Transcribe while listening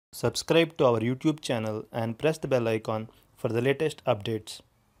Subscribe to our YouTube channel and press the bell icon for the latest updates.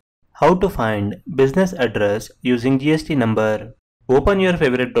 How to find business address using GST number. Open your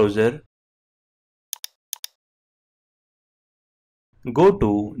favorite browser. Go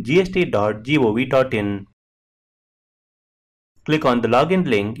to gst.gov.in. Click on the login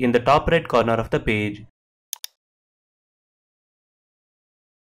link in the top right corner of the page.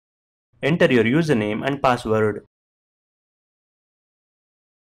 Enter your username and password.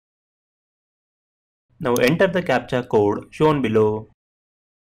 Now enter the Captcha code shown below.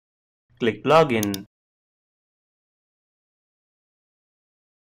 Click Login.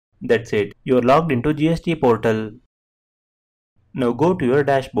 That's it. You are logged into GST Portal. Now go to your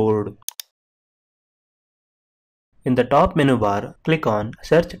dashboard. In the top menu bar, click on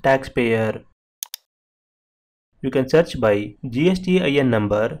Search Taxpayer. You can search by GSTIN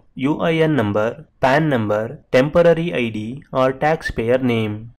number, UIN number, PAN number, temporary ID or taxpayer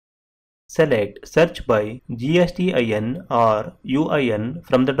name. Select Search by GSTIN or UIN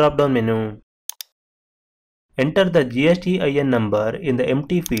from the drop-down menu. Enter the GSTIN number in the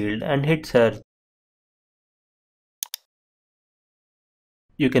empty field and hit Search.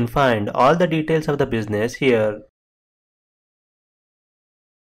 You can find all the details of the business here.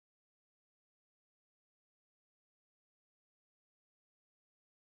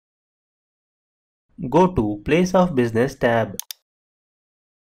 Go to Place of Business tab.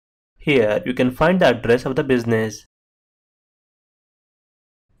 Here you can find the address of the business.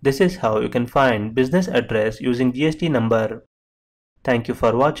 This is how you can find business address using GST number. Thank you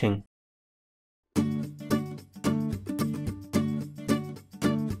for watching.